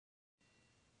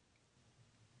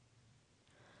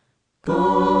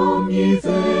Come, ye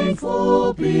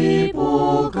thankful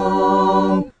people,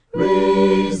 come,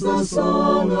 raise the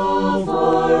song of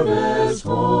harvest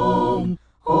home.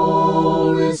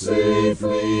 All is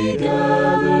safely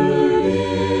gathered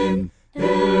in,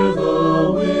 ere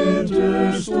the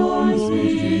winter storms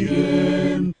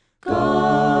begin.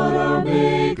 God our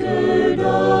Maker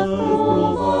doth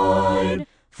provide,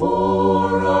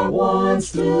 for our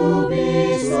wants to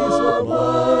be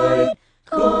supplied.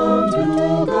 Come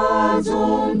to God's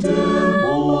own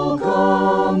temple,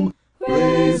 come,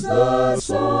 raise the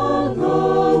song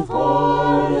of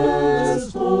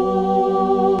harvest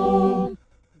home.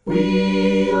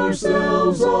 We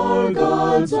ourselves are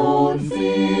God's own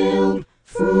field,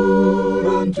 fruit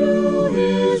unto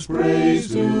his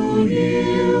praise to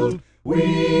yield.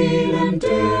 Wheat and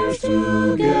tares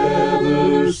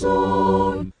together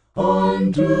sown,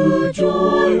 unto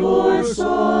joy or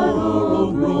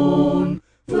sorrow grown.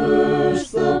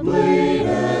 First the blade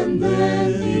and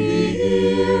then the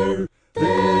ear,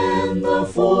 then the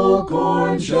full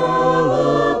corn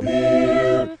shall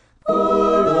appear.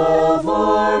 Lord of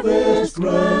harvest,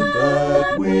 grant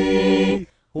that we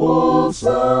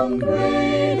wholesome,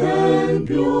 great, and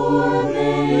pure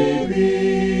may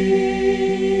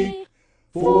be.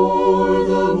 For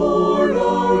the Lord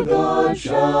our God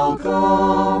shall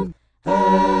come,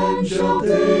 and shall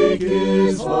take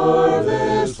his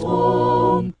harvest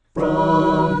home.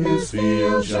 From his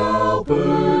field shall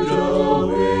purge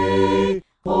away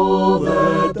all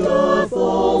that doth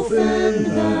offend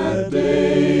that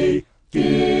day.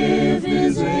 Give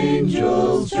his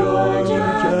angels charge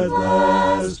at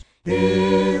last,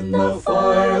 in the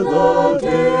fire the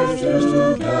tares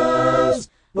to cast.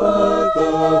 But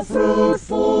the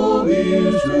fruitful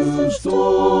leaves to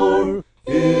store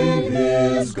in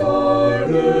his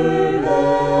garner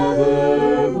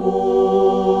evermore.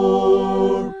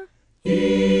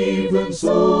 Even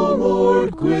so,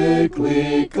 Lord,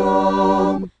 quickly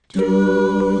come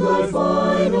to thy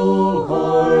final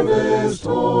harvest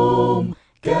home.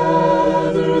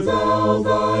 Gather thou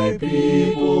thy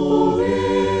people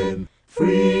in,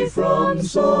 free from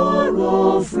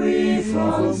sorrow, free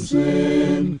from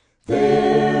sin.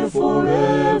 They're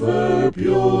forever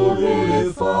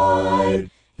purified,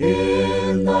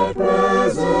 in thy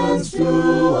presence to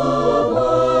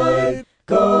abide.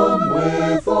 Come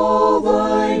with all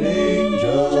thine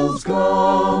angels,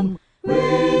 come,